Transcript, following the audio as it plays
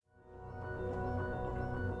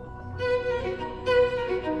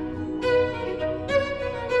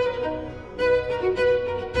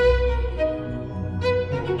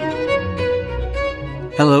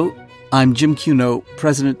Hello, I'm Jim Cuno,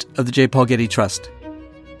 president of the J. Paul Getty Trust.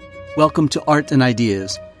 Welcome to Art and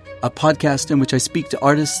Ideas, a podcast in which I speak to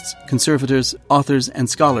artists, conservators, authors, and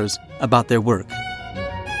scholars about their work.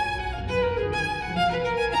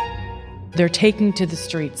 They're taking to the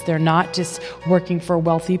streets. They're not just working for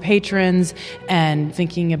wealthy patrons and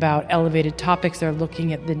thinking about elevated topics. They're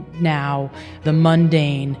looking at the now, the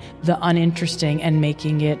mundane, the uninteresting, and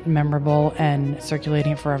making it memorable and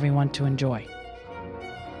circulating it for everyone to enjoy.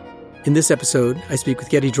 In this episode, I speak with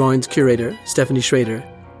Getty Drawings curator Stephanie Schrader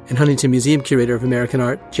and Huntington Museum curator of American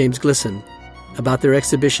Art James Glisson about their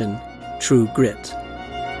exhibition, True Grit.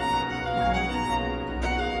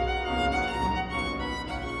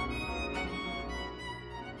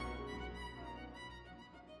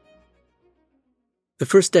 The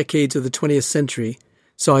first decades of the 20th century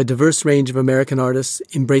saw a diverse range of American artists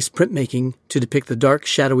embrace printmaking to depict the dark,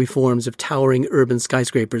 shadowy forms of towering urban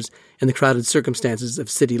skyscrapers and the crowded circumstances of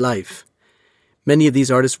city life. Many of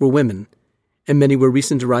these artists were women, and many were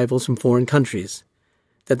recent arrivals from foreign countries.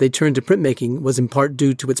 That they turned to printmaking was in part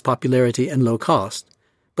due to its popularity and low cost,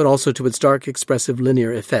 but also to its dark, expressive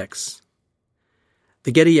linear effects.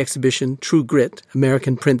 The Getty exhibition, True Grit,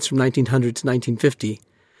 American Prints from 1900 to 1950,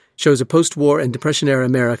 shows a post-war and Depression-era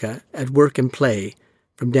America at work and play,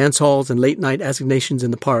 from dance halls and late-night assignations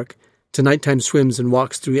in the park to nighttime swims and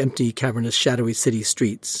walks through empty, cavernous, shadowy city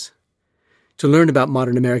streets. To learn about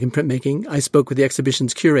modern American printmaking, I spoke with the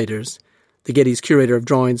exhibition's curators, the Getty's curator of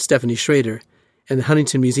drawings, Stephanie Schrader, and the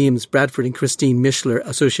Huntington Museum's Bradford and Christine Mishler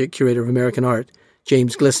Associate Curator of American Art,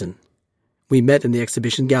 James Glisson. We met in the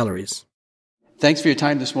exhibition galleries. Thanks for your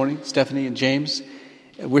time this morning, Stephanie and James.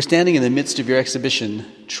 We're standing in the midst of your exhibition,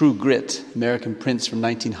 True Grit, American Prints from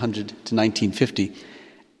 1900 to 1950.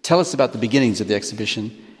 Tell us about the beginnings of the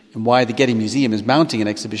exhibition and why the Getty Museum is mounting an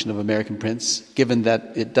exhibition of American prints, given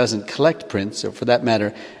that it doesn't collect prints, or for that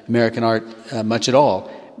matter, American art much at all.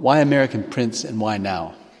 Why American prints and why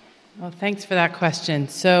now? Well, thanks for that question.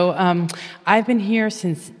 So I've been here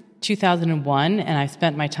since 2001, and I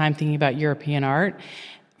spent my time thinking about European art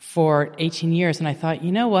for 18 years, and I thought,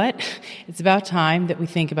 you know what? It's about time that we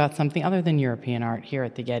think about something other than European art here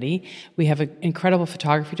at the Getty. We have an incredible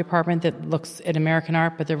photography department that looks at American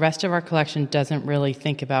art, but the rest of our collection doesn't really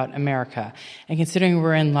think about America. And considering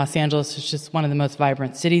we're in Los Angeles, which is one of the most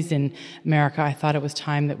vibrant cities in America, I thought it was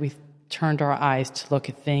time that we turned our eyes to look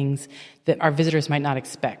at things that our visitors might not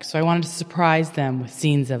expect. So I wanted to surprise them with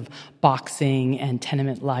scenes of boxing and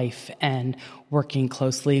tenement life and working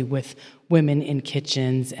closely with women in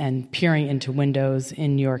kitchens and peering into windows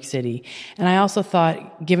in New York City. And I also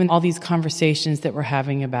thought, given all these conversations that we're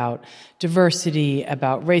having about diversity,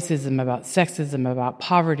 about racism, about sexism, about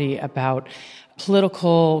poverty, about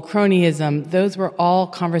political cronyism, those were all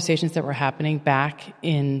conversations that were happening back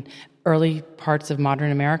in early parts of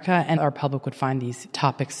modern America, and our public would find these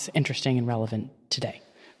topics interesting and relevant today.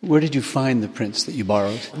 Where did you find the prints that you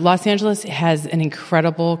borrowed? Los Angeles has an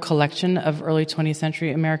incredible collection of early 20th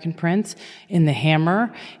century American prints in the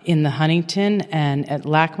Hammer, in the Huntington, and at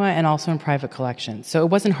LACMA, and also in private collections. So it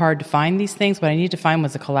wasn't hard to find these things. What I needed to find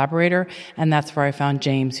was a collaborator, and that's where I found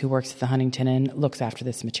James, who works at the Huntington and looks after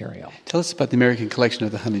this material. Tell us about the American collection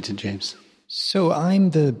of the Huntington, James. So I'm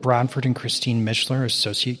the Bradford and Christine Mishler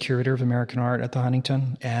Associate Curator of American Art at the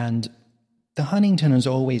Huntington, and the Huntington has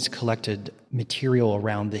always collected material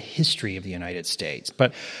around the history of the United States,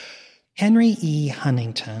 but Henry E.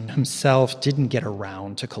 Huntington himself didn't get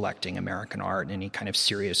around to collecting American art in any kind of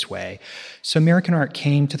serious way. So American art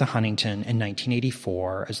came to the Huntington in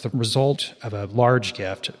 1984 as the result of a large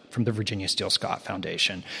gift from the Virginia Steele Scott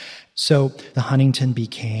Foundation. So the Huntington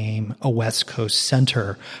became a West Coast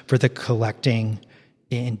center for the collecting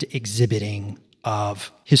and exhibiting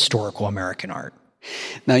of historical American art.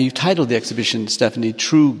 Now, you've titled the exhibition, Stephanie,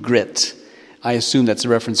 True Grit. I assume that's a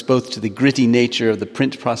reference both to the gritty nature of the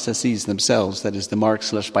print processes themselves, that is, the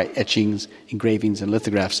marks left by etchings, engravings, and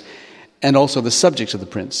lithographs, and also the subjects of the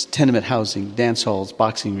prints, tenement housing, dance halls,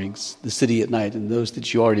 boxing rings, the city at night, and those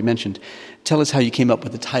that you already mentioned. Tell us how you came up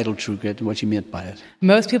with the title True Grit and what you meant by it.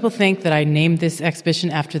 Most people think that I named this exhibition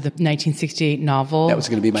after the 1968 novel. That was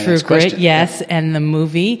going to be my True next Grit, question. yes, and the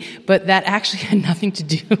movie, but that actually had nothing to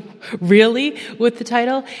do really with the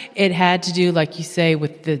title. It had to do, like you say,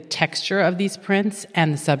 with the texture of these prints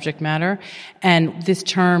and the subject matter. And this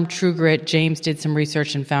term, True Grit, James did some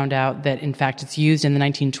research and found out that, in fact, it's used in the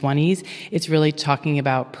 1920s. It's really talking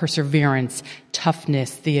about perseverance,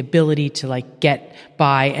 toughness, the ability to get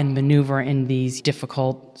by and maneuver in these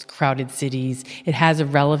difficult, crowded cities. It has a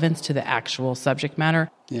relevance to the actual subject matter.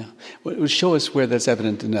 Yeah. Well, show us where that's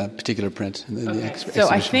evident in a particular print in the exhibition. So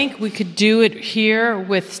I think we could do it here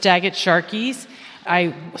with Stagget Sharkies.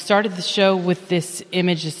 I started the show with this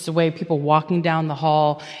image, just the way people walking down the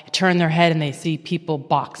hall turn their head and they see people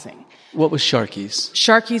boxing. What was Sharkey's?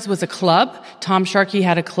 Sharkey's was a club. Tom Sharkey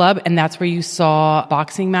had a club, and that's where you saw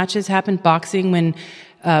boxing matches happen. Boxing, when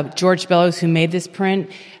George Bellows, who made this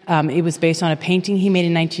print, it was based on a painting he made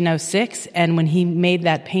in 1906, and when he made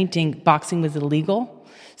that painting, boxing was illegal.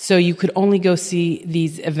 So you could only go see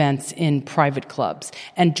these events in private clubs.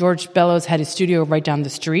 And George Bellows had his studio right down the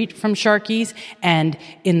street from Sharkey's, and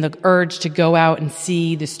in the urge to go out and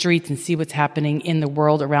see the streets and see what's happening in the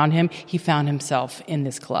world around him, he found himself in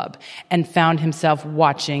this club and found himself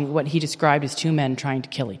watching what he described as two men trying to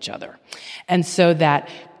kill each other. And so that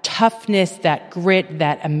toughness, that grit,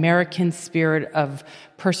 that American spirit of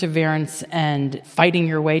perseverance and fighting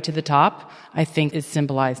your way to the top, I think is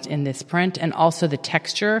symbolized in this print. And also the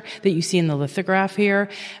texture that you see in the lithograph here,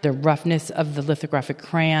 the roughness of the lithographic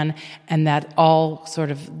crayon, and that all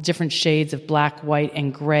sort of different shades of black, white,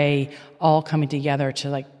 and gray all coming together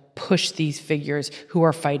to push these figures who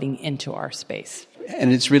are fighting into our space.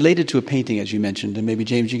 And it's related to a painting, as you mentioned, and maybe,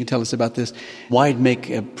 James, you can tell us about this. Why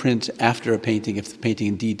make a print after a painting if the painting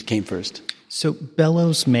indeed came first? So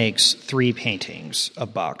Bellows makes 3 paintings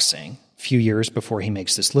of boxing a few years before he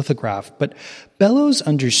makes this lithograph, but Bellows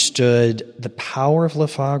understood the power of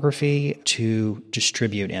lithography to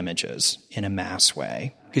distribute images in a mass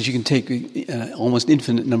way. Because you can take almost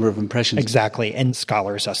infinite number of impressions. Exactly, and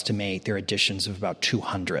scholars estimate there are editions of about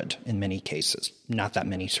 200 in many cases. Not that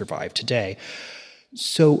many survive today.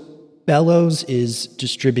 So Bellows is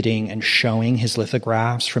distributing and showing his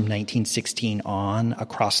lithographs from 1916 on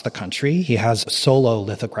across the country. He has solo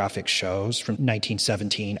lithographic shows from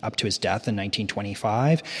 1917 up to his death in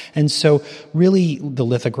 1925. And so really the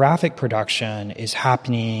lithographic production is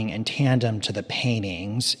happening in tandem to the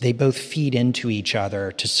paintings. They both feed into each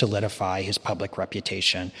other to solidify his public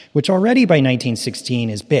reputation, which already by 1916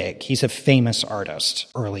 is big. He's a famous artist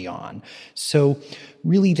early on. So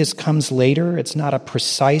really, this comes later. It's not a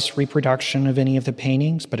precise reproduction of any of the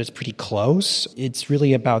paintings, but it's pretty close. It's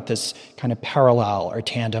really about this kind of parallel or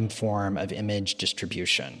tandem form of image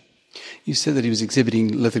distribution. You said that he was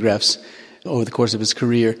exhibiting lithographs over the course of his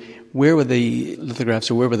career. Where were the lithographs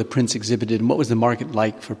or where were the prints exhibited, and what was the market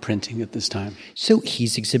like for printing at this time? So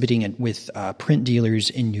he's exhibiting it with print dealers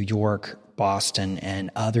in New York, Boston, and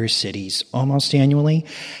other cities almost annually.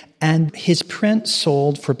 And his print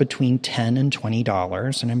sold for between $10 and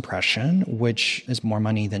 $20 an impression, which is more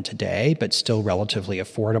money than today, but still relatively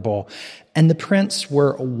affordable. And the prints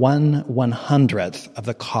were 1/100th of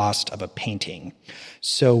the cost of a painting.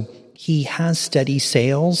 So he has steady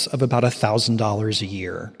sales of about $1,000 a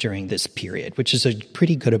year during this period, which is a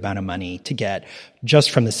pretty good amount of money to get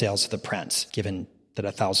just from the sales of the prints, given that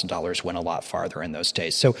 $1,000 went a lot farther in those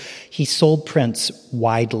days. So he sold prints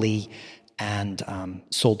widely and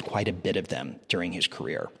sold quite a bit of them during his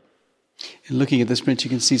career. And looking at this print, you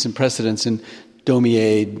can see some precedents in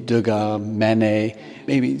Daumier, Degas, Manet.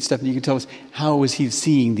 Maybe, Stephanie, you can tell us, how was he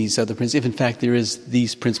seeing these other prints, if in fact there is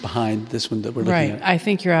these prints behind this one that we're looking at? Right. I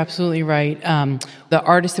think you're absolutely right. The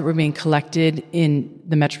artists that were being collected in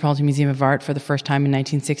the Metropolitan Museum of Art for the first time in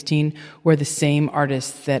 1916 were the same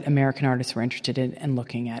artists that American artists were interested in and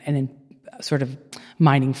looking at and in sort of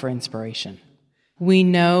mining for inspiration. We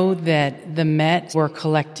know that the Met were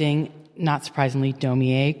collecting, not surprisingly,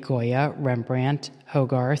 Daumier, Goya, Rembrandt,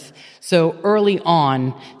 Hogarth. So early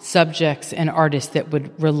on, subjects and artists that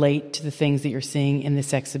would relate to the things that you're seeing in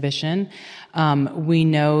this exhibition. We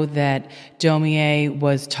know that Daumier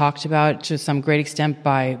was talked about to some great extent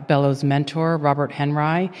by Bellows' mentor, Robert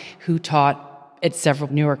Henry, who taught at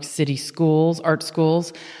several New York City schools, art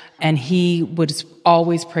schools. And he was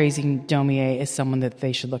always praising Daumier as someone that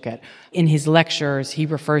they should look at. In his lectures, he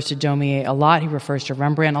refers to Daumier a lot, he refers to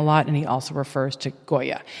Rembrandt a lot, and he also refers to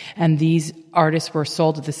Goya. And these artists were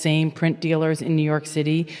sold to the same print dealers in New York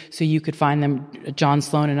City, so you could find them, John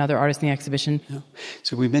Sloan and other artists in the exhibition. Yeah.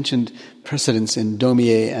 So we mentioned precedents in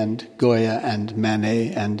Daumier and Goya and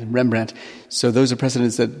Manet and Rembrandt. So those are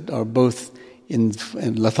precedents that are both in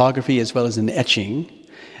lithography as well as in etching.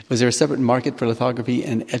 Was there a separate market for lithography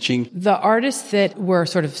and etching? The artists that were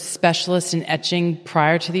sort of specialists in etching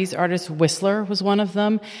prior to these artists, Whistler was one of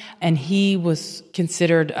them, and he was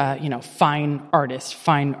considered, fine artist,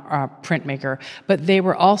 fine printmaker. But they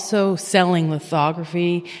were also selling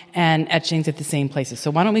lithography and etchings at the same places.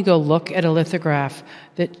 So why don't we go look at a lithograph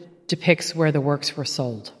that depicts where the works were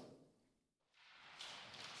sold?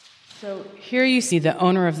 So here you see the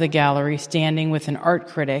owner of the gallery standing with an art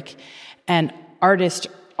critic and artists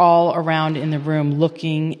all around in the room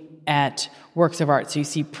looking at works of art. So you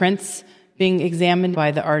see prints being examined by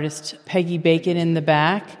the artist Peggy Bacon in the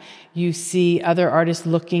back. You see other artists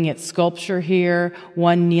looking at sculpture here,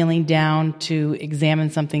 one kneeling down to examine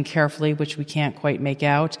something carefully, which we can't quite make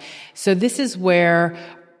out. So this is where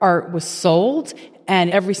art was sold, and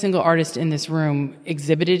every single artist in this room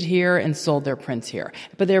exhibited here and sold their prints here.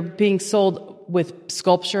 But they're being sold with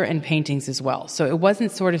sculpture and paintings as well. So it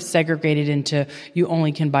wasn't sort of segregated into you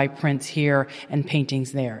only can buy prints here and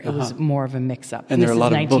paintings there. It was more of a mix-up. And there are a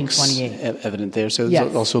lot of books evident there, so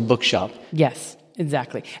it's also a bookshop. Yes,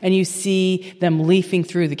 exactly. And you see them leafing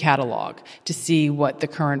through the catalog to see what the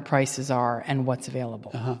current prices are and what's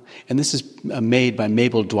available. And this is made by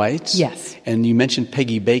Mabel Dwight. Yes. And you mentioned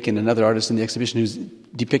Peggy Bacon, another artist in the exhibition who's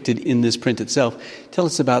depicted in this print itself. Tell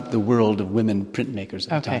us about the world of women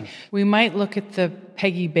printmakers at the time. We might look at the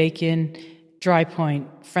Peggy Bacon dry point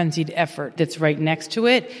frenzied effort that's right next to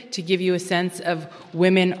it to give you a sense of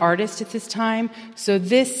women artists at this time. So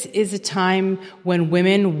this is a time when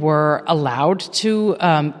women were allowed to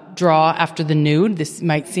draw after the nude. This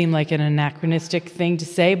might seem like an anachronistic thing to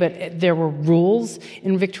say, but there were rules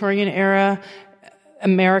in Victorian era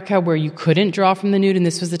America where you couldn't draw from the nude, and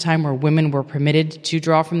this was the time where women were permitted to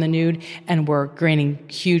draw from the nude and were gaining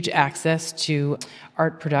huge access to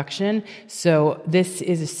art production. So this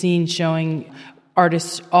is a scene showing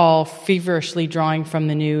artists all feverishly drawing from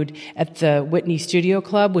the nude at the Whitney Studio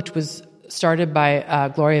Club, which was started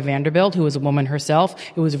by Gloria Vanderbilt, who was a woman herself.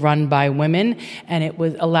 It was run by women, and it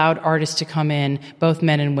was allowed artists to come in, both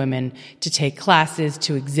men and women, to take classes,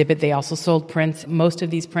 to exhibit. They also sold prints. Most of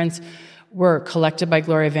these prints were collected by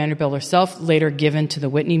Gloria Vanderbilt herself, later given to the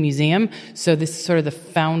Whitney Museum. So this is sort of the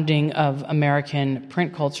founding of American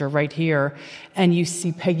print culture right here. And you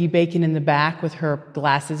see Peggy Bacon in the back with her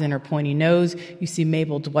glasses and her pointy nose. You see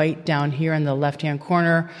Mabel Dwight down here in the left-hand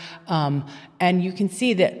corner. And you can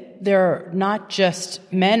see that there are not just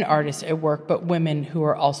men artists at work, but women who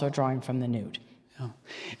are also drawing from the nude.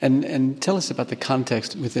 And tell us about the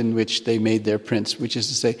context within which they made their prints, which is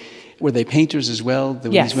to say, were they painters as well?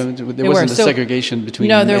 Yes, there wasn't a segregation between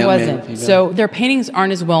no, there male wasn't. and female. So their paintings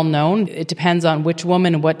aren't as well known. It depends on which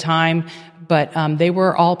woman and what time, but they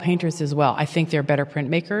were all painters as well. I think they're better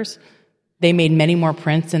printmakers. They made many more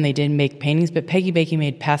prints than they did make paintings, but Peggy Bacon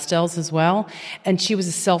made pastels as well, and she was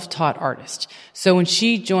a self-taught artist. So when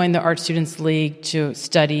she joined the Art Students League to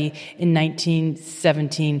study in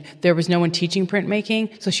 1917, there was no one teaching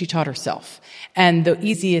printmaking, so she taught herself. And the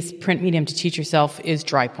easiest print medium to teach yourself is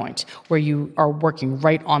dry point, where you are working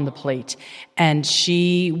right on the plate. And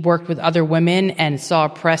she worked with other women and saw a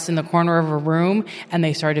press in the corner of a room, and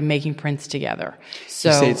they started making prints together. So,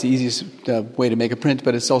 you say it's the easiest way to make a print,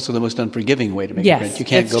 but it's also the most unforgiving way to make a print. You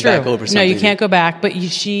can't go true. back over something. No, you can't go back. But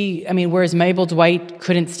whereas Mabel Dwight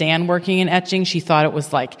couldn't stand working in etching, she thought it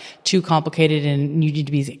was like too complicated and you need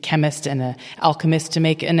to be a chemist and an alchemist to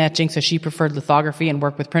make an etching, so she preferred lithography and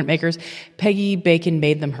worked with printmakers. Peggy Bacon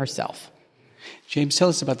made them herself. James, tell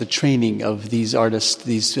us about the training of these artists,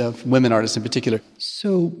 these women artists in particular.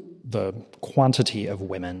 So the quantity of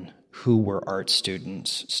women who were art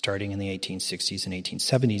students starting in the 1860s and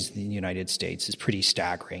 1870s in the United States is pretty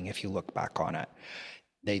staggering if you look back on it.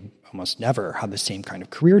 They almost never had the same kind of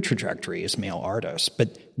career trajectory as male artists,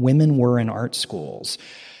 but women were in art schools.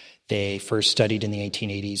 They first studied in the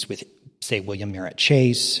 1880s with, say, William Merritt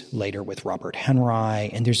Chase, later with Robert Henry,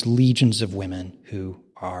 and there's legions of women who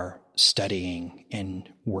are studying and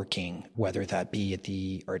working, whether that be at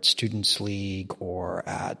the Art Students League or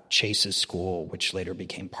at Chase's school, which later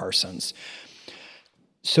became Parsons.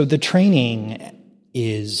 So the training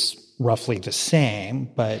is roughly the same,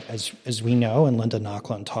 but as we know, and Linda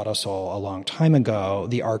Nochlin taught us all a long time ago,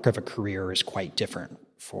 the arc of a career is quite different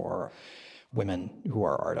for women who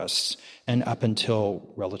are artists. And up until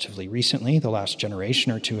relatively recently, the last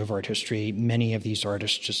generation or two of art history, many of these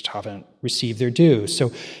artists just haven't received their due.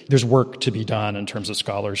 So there's work to be done in terms of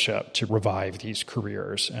scholarship to revive these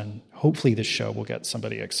careers. And hopefully this show will get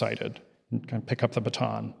somebody excited and kind of pick up the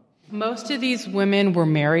baton. Most of these women were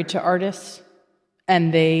married to artists,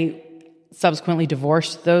 and they subsequently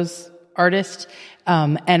divorced those artists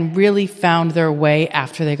and really found their way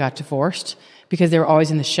after they got divorced, because they were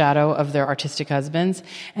always in the shadow of their artistic husbands.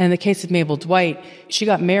 And in the case of Mabel Dwight, she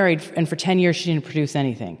got married, and for 10 years she didn't produce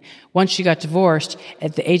anything. Once she got divorced,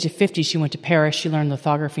 at the age of 50, she went to Paris. She learned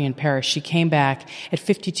lithography in Paris. She came back. At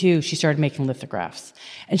 52, she started making lithographs.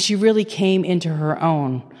 And she really came into her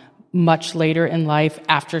own much later in life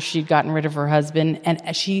after she'd gotten rid of her husband,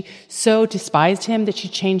 and she so despised him that she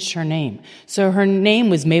changed her name. So her name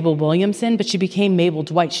was Mabel Williamson, but she became Mabel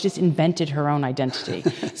Dwight. She just invented her own identity.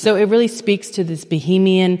 So it really speaks to this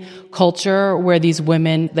bohemian culture where these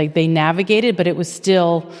women, like, they navigated, but it was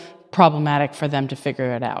still problematic for them to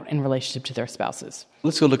figure it out in relationship to their spouses.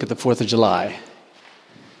 Let's go look at the 4th of July.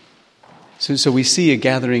 So we see a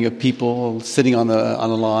gathering of people sitting on the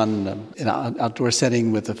lawn in an outdoor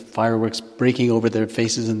setting with the fireworks breaking over their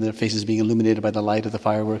faces and their faces being illuminated by the light of the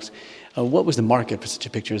fireworks. What was the market for such a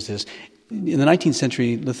picture as this? In the 19th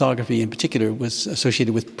century, lithography in particular was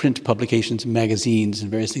associated with print publications, magazines, and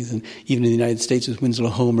various things. And even in the United States with Winslow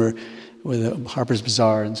Homer, with Harper's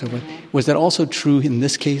Bazaar and so forth. Was that also true in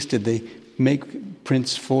this case? Did they make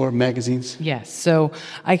prints for magazines? Yes. So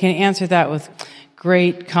I can answer that with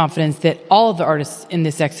great confidence that all of the artists in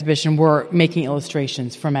this exhibition were making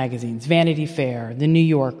illustrations for magazines. Vanity Fair, The New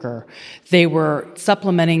Yorker. They were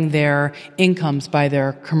supplementing their incomes by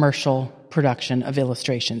their commercial production of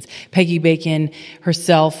illustrations. Peggy Bacon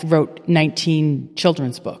herself wrote 19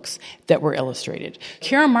 children's books that were illustrated.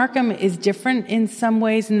 Kira Markham is different in some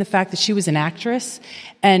ways in the fact that she was an actress,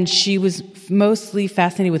 and she was mostly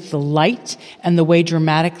fascinated with the light and the way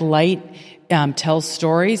dramatic light tells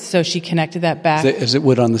stories, so she connected that back. As it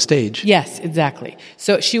would on the stage. Yes, exactly.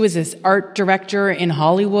 So she was this art director in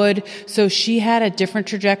Hollywood, so she had a different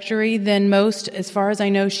trajectory than most. As far as I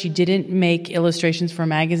know, she didn't make illustrations for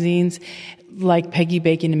magazines like Peggy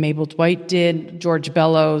Bacon and Mabel Dwight did, George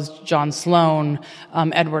Bellows, John Sloan,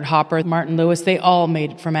 Edward Hopper, Martin Lewis. They all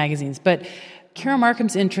made it for magazines. But Kira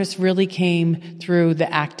Markham's interest really came through the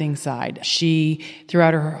acting side. She,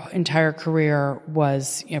 throughout her entire career,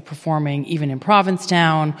 was performing even in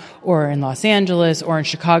Provincetown or in Los Angeles or in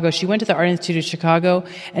Chicago. She went to the Art Institute of Chicago,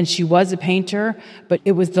 and she was a painter, but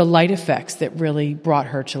it was the light effects that really brought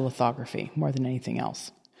her to lithography more than anything else.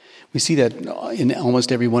 We see that in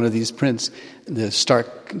almost every one of these prints, the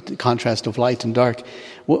stark contrast of light and dark.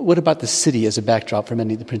 What about the city as a backdrop for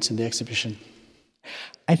many of the prints in the exhibition?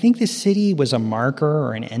 I think the city was a marker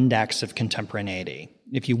or an index of contemporaneity.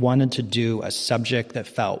 If you wanted to do a subject that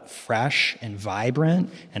felt fresh and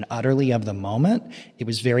vibrant and utterly of the moment, it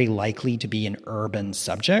was very likely to be an urban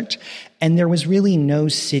subject. And there was really no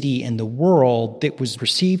city in the world that was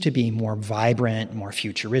perceived to be more vibrant, more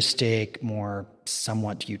futuristic, more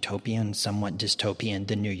somewhat utopian, somewhat dystopian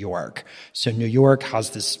than New York. So New York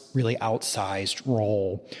has this really outsized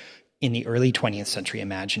role in the early 20th century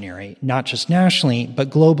imaginary, not just nationally, but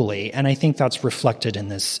globally. And I think that's reflected in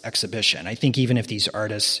this exhibition. I think even if these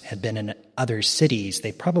artists had been in other cities,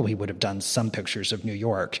 they probably would have done some pictures of New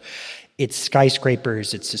York. Its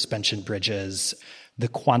skyscrapers, its suspension bridges, the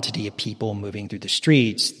quantity of people moving through the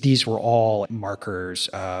streets, these were all markers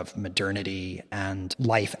of modernity and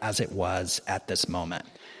life as it was at this moment.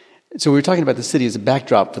 So we were talking about the city as a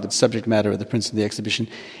backdrop for the subject matter of the prints in the exhibition,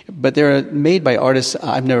 but they're made by artists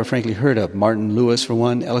I've never frankly heard of. Martin Lewis for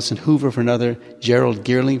one, Ellison Hoover for another, Gerald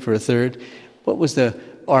Geerling for a third. What was the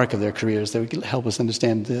arc of their careers that would help us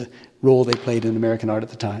understand the role they played in American art at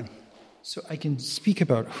the time? So I can speak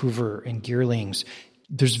about Hoover and Geerling's.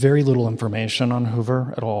 There's very little information on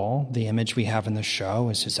Hoover at all. The image we have in the show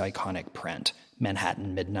is his iconic print,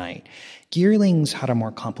 Manhattan Midnight. Geerling's had a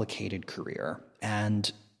more complicated career, and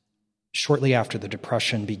shortly after the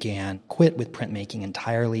Depression began, quit with printmaking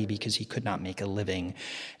entirely because he could not make a living,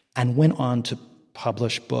 and went on to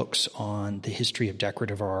publish books on the history of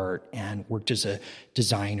decorative art and worked as a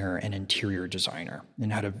designer and interior designer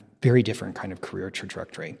and had a very different kind of career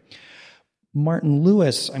trajectory. Martin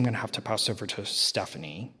Lewis, I'm going to have to pass over to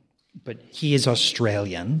Stephanie, but he is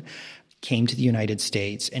Australian, came to the United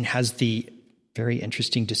States, and has the very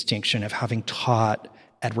interesting distinction of having taught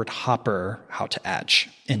Edward Hopper how to etch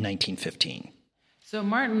in 1915. So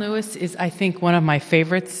Martin Lewis is, I think, one of my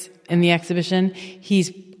favorites in the exhibition.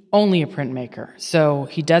 He's only a printmaker, so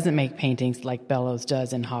he doesn't make paintings like Bellows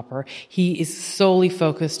does and Hopper. He is solely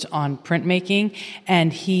focused on printmaking,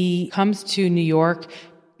 and he comes to New York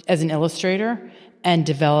as an illustrator and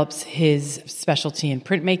develops his specialty in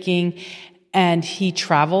printmaking. And he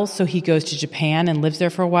travels, so he goes to Japan and lives there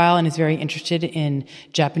for a while and is very interested in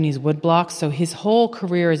Japanese woodblocks. So his whole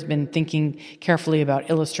career has been thinking carefully about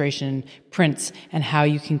illustration, prints, and how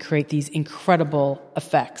you can create these incredible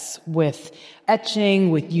effects with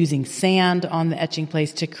etching, with using sand on the etching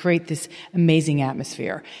place to create this amazing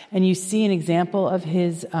atmosphere. And you see an example of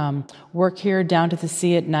his work here, Down to the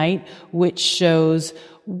Sea at Night, which shows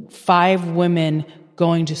 5 women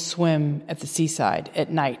going to swim at the seaside at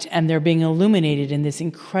night, and they're being illuminated in this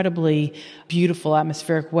incredibly beautiful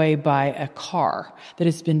atmospheric way by a car that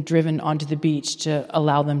has been driven onto the beach to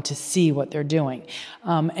allow them to see what they're doing.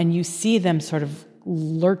 And you see them sort of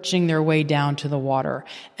lurching their way down to the water.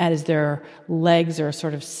 As their legs are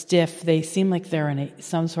sort of stiff, they seem like they're in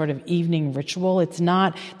some sort of evening ritual. It's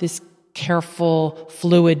not this careful,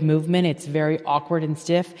 fluid movement. It's very awkward and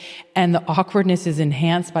stiff. And the awkwardness is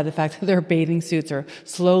enhanced by the fact that their bathing suits are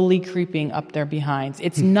slowly creeping up their behinds.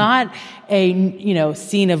 It's not a,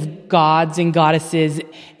 scene of gods and goddesses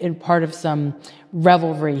in part of some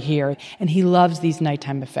revelry here. And he loves these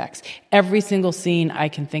nighttime effects. Every single scene I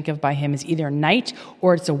can think of by him is either night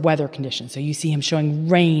or it's a weather condition. So you see him showing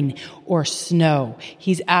rain or snow.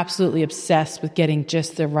 He's absolutely obsessed with getting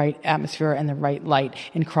just the right atmosphere and the right light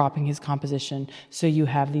and cropping his composition. So you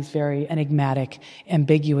have these very enigmatic,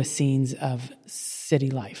 ambiguous scenes of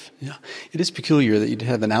city life. Yeah, it is peculiar that you'd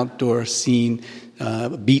have an outdoor scene,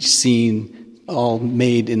 a beach scene, all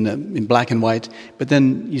made in black and white, but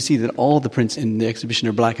then you see that all the prints in the exhibition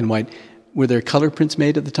are black and white. Were there color prints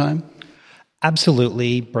made at the time?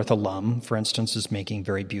 Absolutely. Bertha Lum, for instance, is making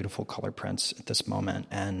very beautiful color prints at this moment,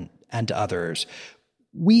 and others.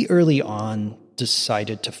 We early on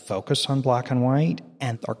decided to focus on black and white,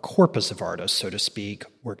 and our corpus of artists, so to speak,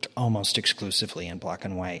 worked almost exclusively in black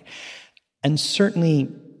and white. And certainly,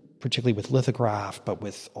 particularly with lithograph, but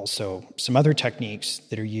with also some other techniques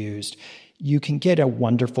that are used, you can get a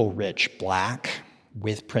wonderful, rich black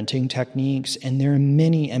with printing techniques, and there are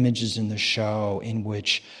many images in the show in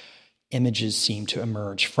which images seem to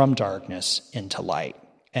emerge from darkness into light.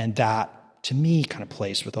 And that, to me, kind of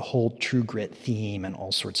plays with the whole True Grit theme and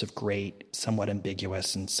all sorts of great, somewhat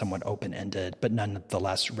ambiguous and somewhat open-ended, but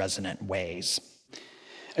nonetheless resonant ways.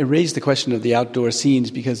 I raised the question of the outdoor scenes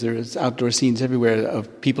because there's outdoor scenes everywhere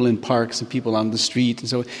of people in parks and people on the street and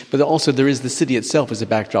so. But also there is the city itself as a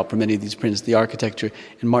backdrop for many of these prints, the architecture,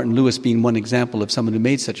 and Martin Lewis being one example of someone who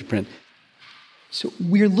made such a print. So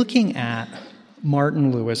we're looking at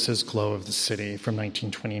Martin Lewis's Glow of the City from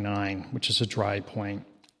 1929, which is a dry point.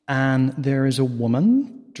 And there is a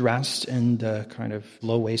woman dressed in the kind of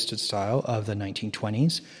low-waisted style of the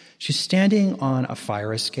 1920s. She's standing on a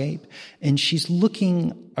fire escape, and she's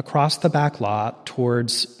looking across the back lot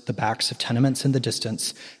towards the backs of tenements in the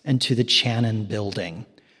distance and to the Channon Building,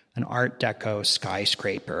 an Art Deco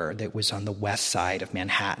skyscraper that was on the west side of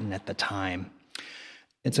Manhattan at the time.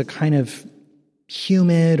 It's a kind of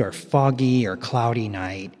humid or foggy or cloudy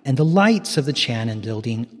night, and the lights of the Channon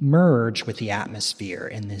Building merge with the atmosphere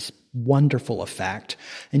in this wonderful effect,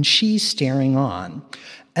 and she's staring on.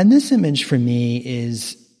 And this image for me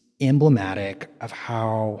is emblematic of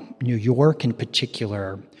how New York in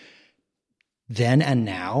particular, then and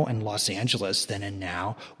now, and Los Angeles then and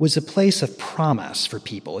now, was a place of promise for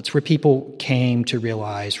people. It's where people came to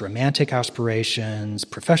realize romantic aspirations,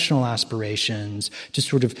 professional aspirations, to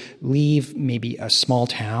sort of leave maybe a small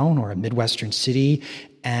town or a Midwestern city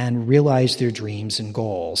and realize their dreams and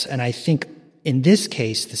goals. And I think in this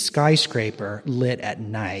case, the skyscraper lit at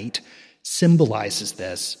night symbolizes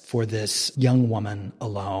this for this young woman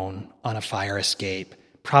alone on a fire escape,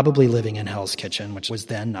 probably living in Hell's Kitchen, which was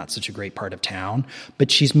then not such a great part of town,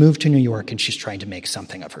 but she's moved to New York and she's trying to make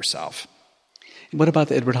something of herself. What about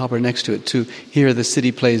the Edward Hopper next to it, too? Here the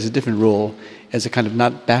city plays a different role as a kind of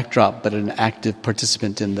not backdrop, but an active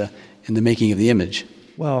participant in the making of the image.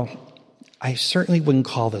 Well, I certainly wouldn't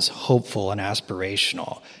call this hopeful and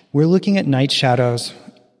aspirational. We're looking at Night Shadows,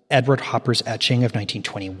 Edward Hopper's etching of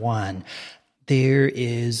 1921. There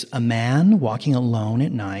is a man walking alone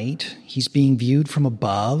at night. He's being viewed from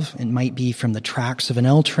above. It might be from the tracks of an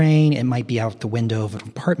L train. It might be out the window of an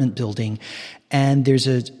apartment building. And there's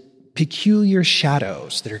a peculiar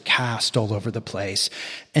shadows that are cast all over the place.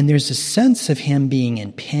 And there's a sense of him being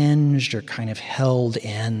impinged or kind of held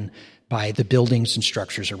in by the buildings and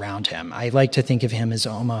structures around him. I like to think of him as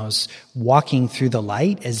almost walking through the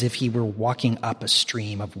light as if he were walking up a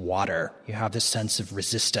stream of water. You have this sense of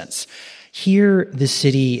resistance. Here, the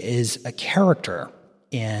city is a character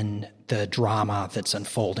in the drama that's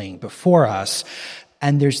unfolding before us.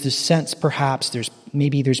 And there's this sense, perhaps, there's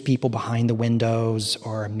people behind the windows,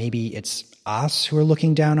 or maybe it's us who are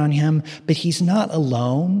looking down on him, but he's not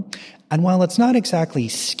alone. And while it's not exactly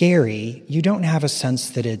scary, you don't have a sense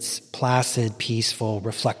that it's placid, peaceful,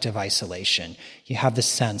 reflective isolation. You have the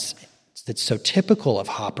sense that's so typical of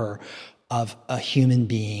Hopper of a human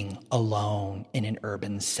being alone in an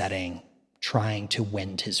urban setting, trying to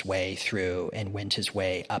wend his way through and wend his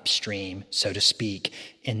way upstream, so to speak,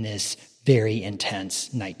 in this very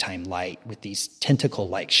intense nighttime light with these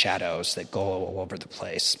tentacle-like shadows that go all over the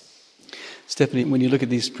place. Stephanie, when you look at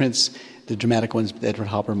these prints, the dramatic ones, Edward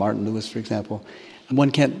Hopper, Martin Lewis, for example,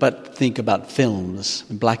 one can't but think about films,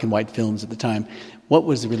 black and white films at the time. What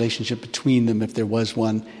was the relationship between them, if there was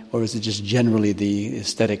one, or was it just generally the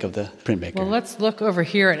aesthetic of the printmaker? Well, let's look over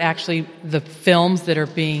here at actually the films that are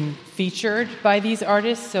being featured by these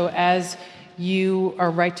artists. So as you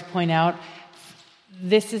are right to point out,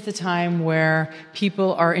 This is the time where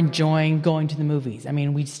people are enjoying going to the movies. I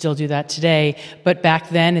mean, we still do that today, but back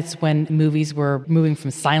then it's when movies were moving from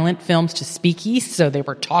silent films to speakies, so they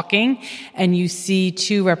were talking. And you see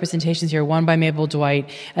two representations here, one by Mabel Dwight,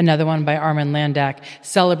 another one by Armin Landak,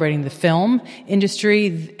 celebrating the film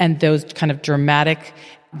industry and those kind of dramatic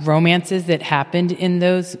romances that happened in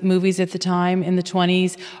those movies at the time in the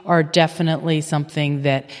 20s are definitely something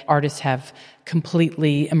that artists have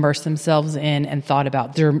completely immersed themselves in and thought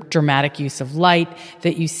about. Their dramatic use of light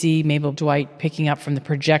that you see Mabel Dwight picking up from the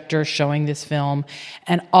projector showing this film,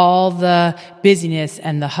 and all the busyness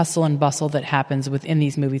and the hustle and bustle that happens within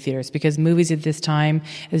these movie theaters. Because movies at this time,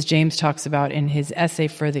 as James talks about in his essay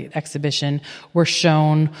for the exhibition, were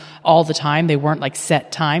shown all the time. They weren't like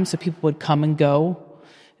set time, so people would come and go.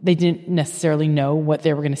 They didn't necessarily know what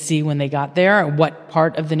they were going to see when they got there, or what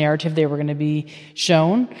part of the narrative they were going to be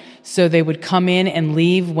shown. So they would come in and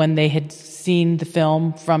leave when they had seen the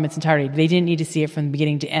film from its entirety. They didn't need to see it from the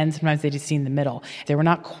beginning to end. Sometimes they just seen the middle. They were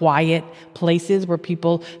not quiet places where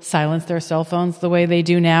people silence their cell phones the way they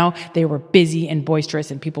do now. They were busy and boisterous,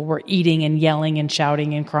 and people were eating and yelling and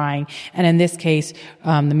shouting and crying. And in this case,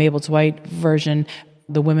 the Mabel Dwight version,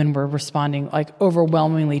 the women were responding like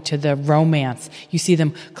overwhelmingly to the romance. You see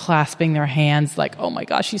them clasping their hands like, oh my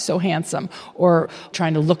gosh, he's so handsome, or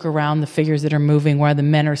trying to look around the figures that are moving while the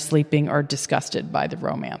men are sleeping or disgusted by the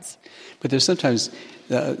romance. But there's sometimes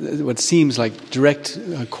what seems like direct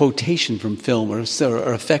quotation from film or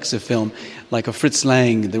effects of film, like a Fritz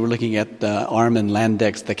Lang. They were looking at Armin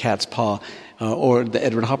Landek's The Cat's Paw, or the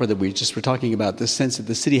Edward Hopper that we just were talking about, the sense that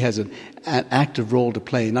the city has an active role to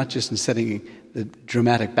play, not just in setting the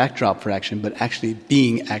dramatic backdrop for action, but actually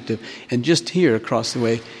being active. And just here across the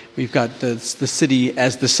way, we've got the city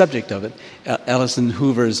as the subject of it. Ellison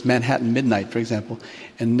Hoover's Manhattan Midnight, for example.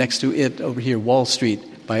 And next to it, over here, Wall Street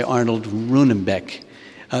by Arnold Runebeck.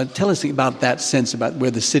 Tell us about that sense about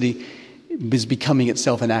where the city is becoming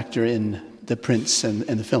itself an actor in the prints and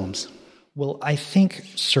the films. Well, I think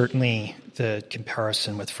certainly the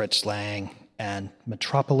comparison with Fritz Lang and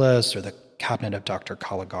Metropolis or the Cabinet of Dr.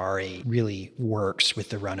 Caligari really works with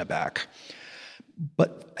the Runebeck.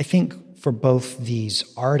 But I think for both these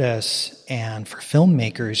artists and for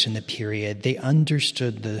filmmakers in the period, they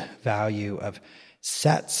understood the value of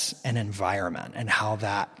sets and environment and how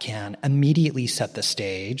that can immediately set the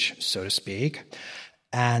stage, so to speak,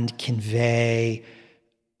 and convey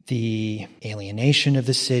the alienation of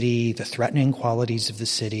the city, the threatening qualities of the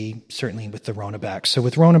city, certainly with the Runebeck. So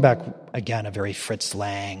with Runebeck, again, a very Fritz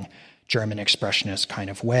Lang, German expressionist kind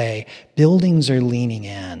of way, buildings are leaning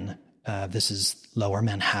in. This is Lower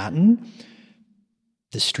Manhattan.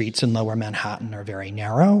 The streets in Lower Manhattan are very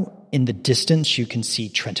narrow. In the distance, you can see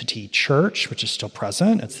Trinity Church, which is still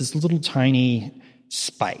present. It's this little tiny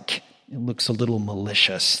spike. It looks a little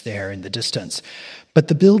malicious there in the distance. But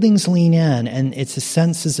the buildings lean in, and it's a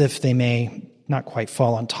sense as if they may not quite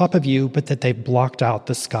fall on top of you, but that they've blocked out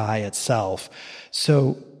the sky itself.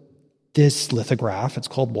 So this lithograph, it's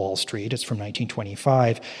called Wall Street, it's from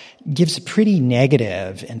 1925, gives a pretty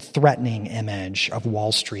negative and threatening image of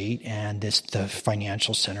Wall Street and the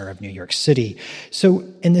financial center of New York City. So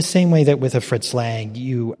in the same way that with a Fritz Lang,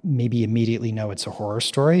 you maybe immediately know it's a horror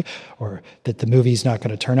story or that the movie's not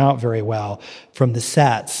going to turn out very well, from the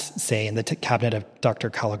sets, say in the Cabinet of Dr.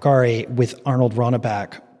 Caligari, with Arnold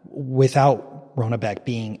Runebeck, without Runebeck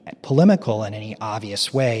being polemical in any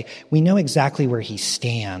obvious way, we know exactly where he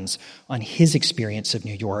stands on his experience of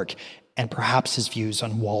New York and perhaps his views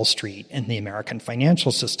on Wall Street and the American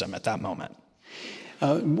financial system at that moment.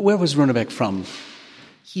 Where was Runebeck from?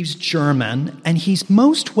 He's German, and he's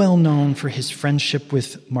most well known for his friendship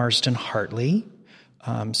with Marsden Hartley.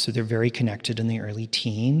 So they're very connected in the early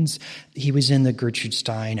teens. He was in the Gertrude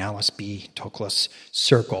Stein, Alice B. Toklas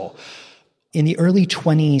circle. In the early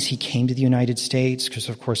 20s, he came to the United States because,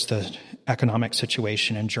 of course, the economic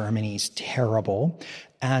situation in Germany is terrible,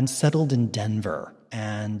 and settled in Denver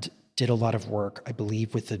and did a lot of work, I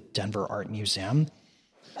believe, with the Denver Art Museum.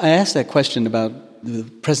 I asked that question about the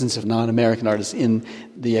presence of non-American artists in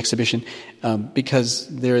the exhibition because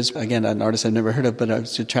there is, again, an artist I've never heard of, but I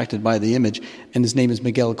was attracted by the image, and his name is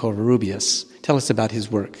Miguel Covarrubias. Tell us about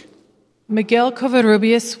his work. Miguel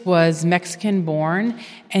Covarrubias was Mexican-born,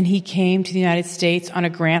 and he came to the United States on a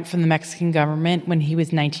grant from the Mexican government when he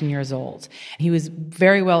was 19 years old. He was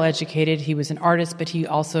very well educated. He was an artist, but he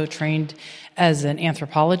also trained as an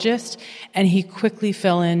anthropologist, and he quickly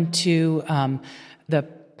fell into the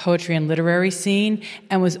poetry and literary scene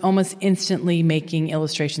and was almost instantly making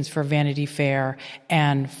illustrations for Vanity Fair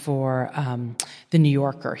and for The New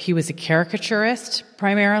Yorker. He was a caricaturist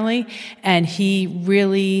primarily, and he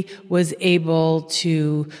really was able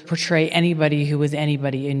to portray anybody who was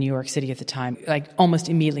anybody in New York City at the time, like almost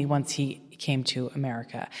immediately once he came to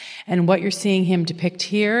America. And what you're seeing him depict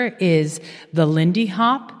here is the Lindy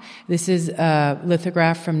Hop. This is a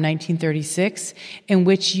lithograph from 1936 in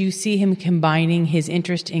which you see him combining his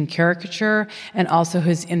interest in caricature and also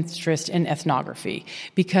his interest in ethnography,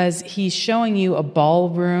 because he's showing you a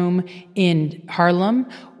ballroom in Harlem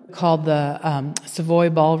called the Savoy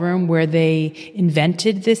Ballroom, where they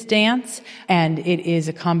invented this dance, and it is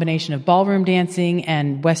a combination of ballroom dancing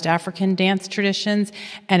and West African dance traditions,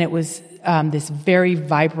 and it was this very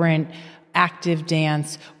vibrant, active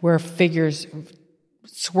dance where figures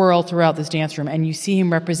swirl throughout this dance room, and you see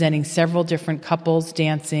him representing several different couples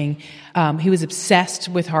dancing. He was obsessed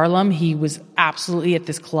with Harlem. He was absolutely at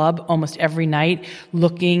this club almost every night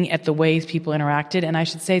looking at the ways people interacted, and I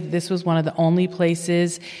should say that this was one of the only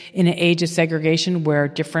places in an age of segregation where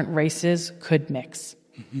different races could mix.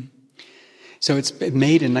 Mm-hmm. So it's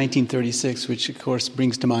made in 1936, which of course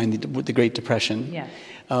brings to mind the Great Depression. Yeah.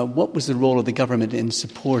 What was the role of the government in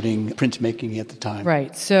supporting printmaking at the time?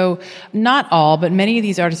 Right. So not all, but many of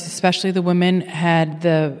these artists, especially the women, had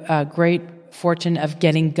the great fortune of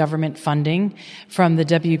getting government funding from the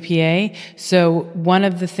WPA. So one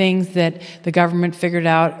of the things that the government figured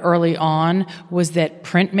out early on was that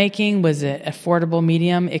printmaking was an affordable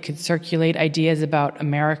medium. It could circulate ideas about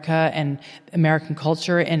America and American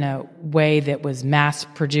culture in a way that was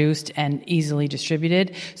mass-produced and easily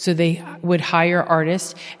distributed. So they would hire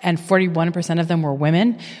artists, and 41% of them were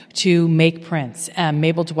women, to make prints.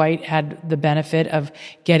 Mabel Dwight had the benefit of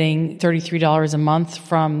getting $33 a month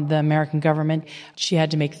from the American government. She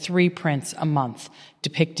had to make 3 prints a month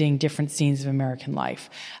depicting different scenes of American life.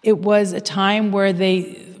 It was a time where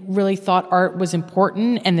they really thought art was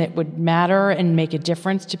important and it would matter and make a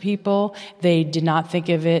difference to people. They did not think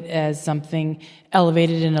of it as something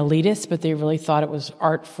elevated and elitist, but they really thought it was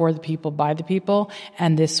art for the people, by the people,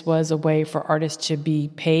 and this was a way for artists to be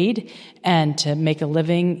paid and to make a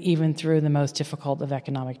living even through the most difficult of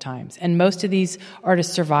economic times. And most of these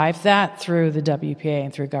artists survived that through the WPA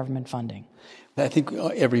and through government funding. I think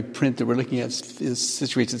every print that we're looking at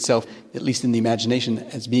situates itself, at least in the imagination,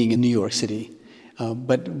 as being in New York City.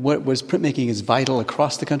 But what was printmaking as vital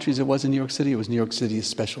across the country as it was in New York City? Or was New York City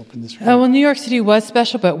special in this regard? Well, New York City was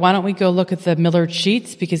special, but why don't we go look at the Millard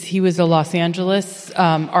Sheets, because he was a Los Angeles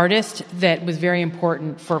artist that was very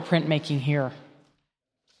important for printmaking here.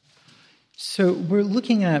 So we're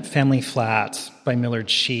looking at Family Flats by Millard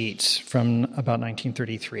Sheets from about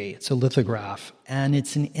 1933. It's a lithograph, and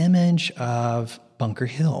it's an image of Bunker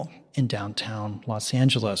Hill in downtown Los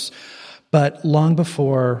Angeles. But long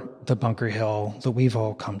before the Bunker Hill that we've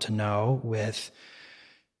all come to know with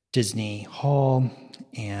Disney Hall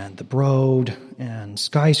and the Broad and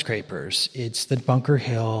skyscrapers, it's the Bunker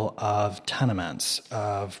Hill of tenements,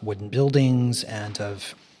 of wooden buildings, and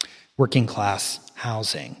of working class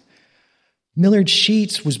housing. Millard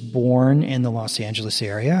Sheets was born in the Los Angeles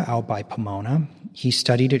area, out by Pomona. He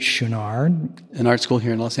studied at Chouinard. An art school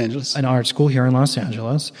here in Los Angeles? An art school here in Los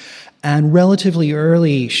Angeles. And relatively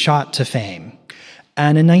early shot to fame.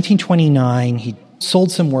 And in 1929, he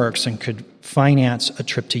sold some works and could finance a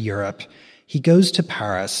trip to Europe. He goes to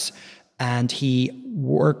Paris, and he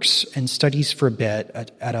works and studies for a bit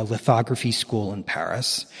at a lithography school in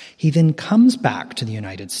Paris. He then comes back to the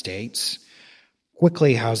United States,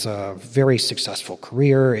 quickly has a very successful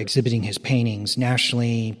career, exhibiting his paintings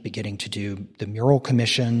nationally, beginning to do the mural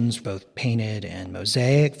commissions, both painted and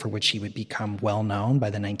mosaic, for which he would become well known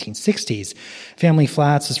by the 1960s. Family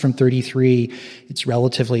Flats is from 1933. It's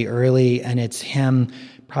relatively early, and it's him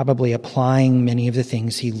probably applying many of the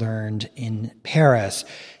things he learned in Paris.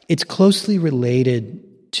 It's closely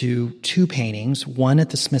related to 2 paintings, one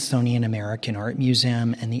at the Smithsonian American Art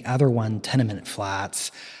Museum and the other one, Tenement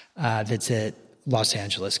Flats, that's at Los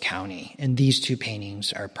Angeles County. And these 2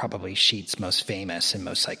 paintings are probably Sheets' most famous and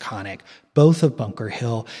most iconic, both of Bunker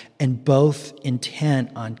Hill and both intent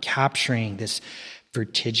on capturing this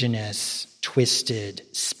vertiginous, twisted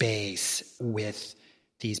space with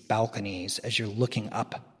these balconies as you're looking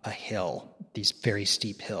up a hill, these very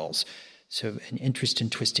steep hills. So an interest in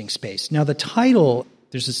twisting space. Now the title,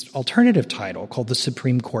 there's this alternative title called The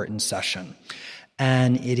Supreme Court in Session.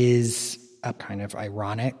 And it is a kind of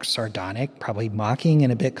ironic, sardonic, probably mocking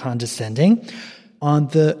and a bit condescending, on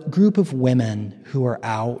the group of women who are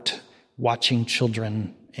out watching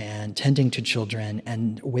children and tending to children,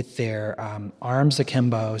 and with their arms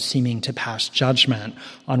akimbo, seeming to pass judgment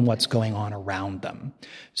on what's going on around them.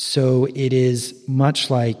 So it is much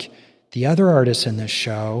like the other artists in this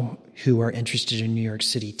show who are interested in New York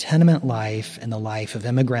City tenement life and the life of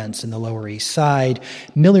immigrants in the Lower East Side.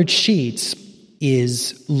 Millard Sheets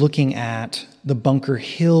is looking at the Bunker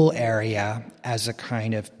Hill area as a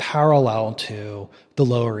kind of parallel to the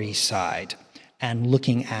Lower East Side, and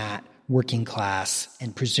looking at working class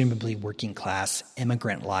and presumably working class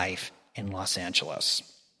immigrant life in Los Angeles.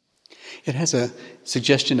 It has a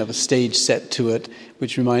suggestion of a stage set to it,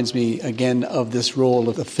 which reminds me again of this role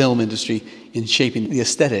of the film industry in shaping the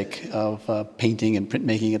aesthetic of painting and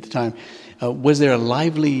printmaking at the time. Was there a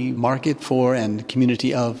lively market for and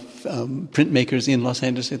community of printmakers in Los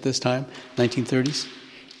Angeles at this time, 1930s?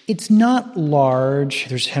 It's not large.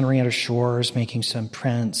 There's Henrietta Shores making some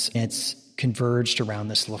prints. It's converged around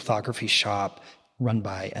this lithography shop run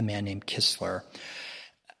by a man named Kistler.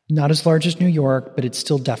 Not as large as New York, but it's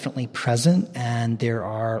still definitely present, and there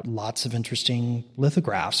are lots of interesting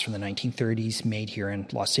lithographs from the 1930s made here in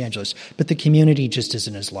Los Angeles, but the community just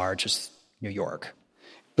isn't as large as New York.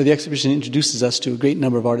 But the exhibition introduces us to a great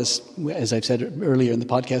number of artists, as I've said earlier in the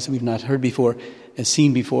podcast, that we've not heard before and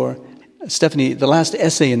seen before. Stephanie, the last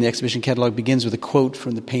essay in the exhibition catalog begins with a quote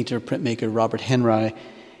from the painter, printmaker Robert Henry.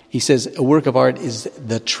 He says, "A work of art is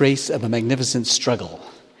the trace of a magnificent struggle."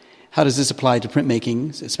 How does this apply to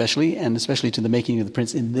printmaking, especially to the making of the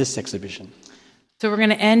prints in this exhibition? So we're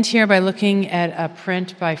going to end here by looking at a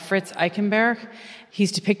print by Fritz Eichenberg.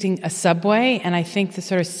 He's depicting a subway, and I think this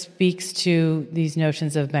sort of speaks to these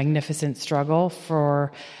notions of magnificent struggle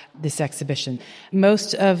for this exhibition.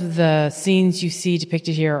 Most of the scenes you see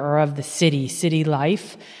depicted here are of the city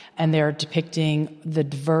life, and they're depicting the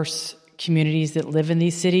diverse communities that live in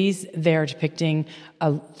these cities. They're depicting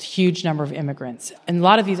a huge number of immigrants. And a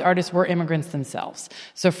lot of these artists were immigrants themselves.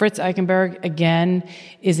 So Fritz Eichenberg, again,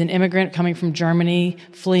 is an immigrant coming from Germany,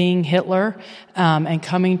 fleeing Hitler, and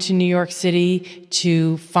coming to New York City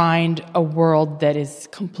to find a world that is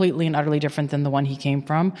completely and utterly different than the one he came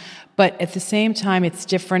from. But at the same time, it's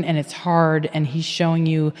different and it's hard, and he's showing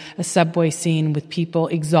you a subway scene with people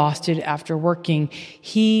exhausted after working.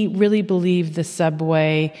 He really believed the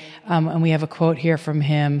subway, and we have a quote here from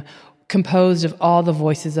him, composed of all the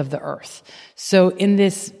voices of the earth. So in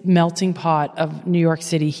this melting pot of New York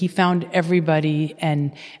City, he found everybody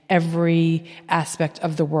and every aspect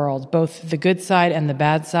of the world, both the good side and the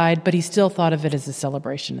bad side, but he still thought of it as a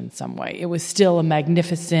celebration in some way. It was still a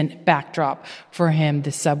magnificent backdrop for him,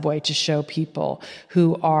 the subway, to show people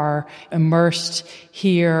who are immersed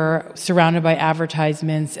here, surrounded by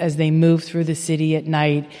advertisements as they move through the city at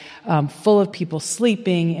night, full of people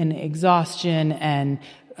sleeping in exhaustion and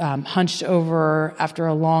hunched over after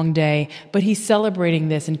a long day, but he's celebrating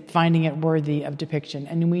this and finding it worthy of depiction.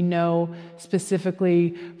 And we know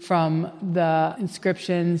specifically from the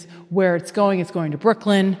inscriptions where it's going to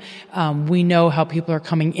Brooklyn. We know how people are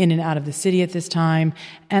coming in and out of the city at this time.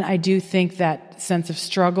 And I do think that sense of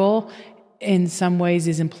struggle in some ways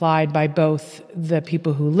is implied by both the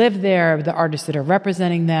people who live there, the artists that are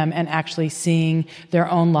representing them, and actually seeing their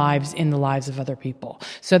own lives in the lives of other people.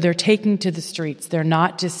 So they're taking to the streets. They're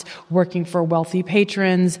not just working for wealthy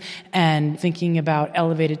patrons and thinking about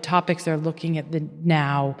elevated topics. They're looking at the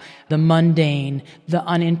now, the mundane, the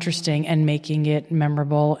uninteresting, and making it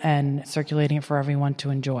memorable and circulating it for everyone to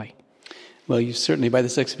enjoy. Well, you certainly, by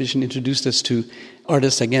this exhibition, introduced us to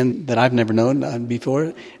artists, again, that I've never known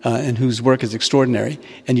before, and whose work is extraordinary.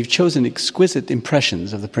 And you've chosen exquisite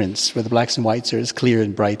impressions of the prints, where the blacks and whites are as clear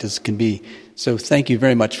and bright as can be. So thank you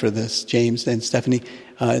very much for this, James and Stephanie.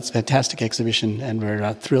 It's a fantastic exhibition, and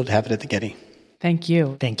we're thrilled to have it at the Getty. Thank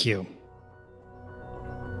you. Thank you.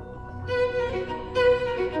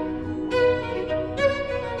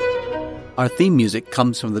 Our theme music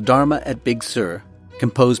comes from the Dharma at Big Sur,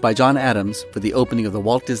 composed by John Adams for the opening of the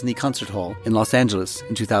Walt Disney Concert Hall in Los Angeles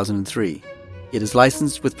in 2003. It is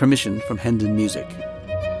licensed with permission from Hendon Music.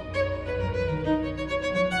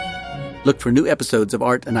 Look for new episodes of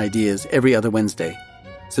Art and Ideas every other Wednesday.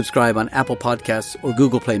 Subscribe on Apple Podcasts or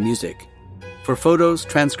Google Play Music. For photos,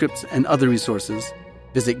 transcripts, and other resources,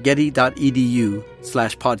 visit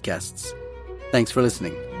getty.edu/podcasts. Thanks for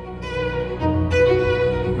listening.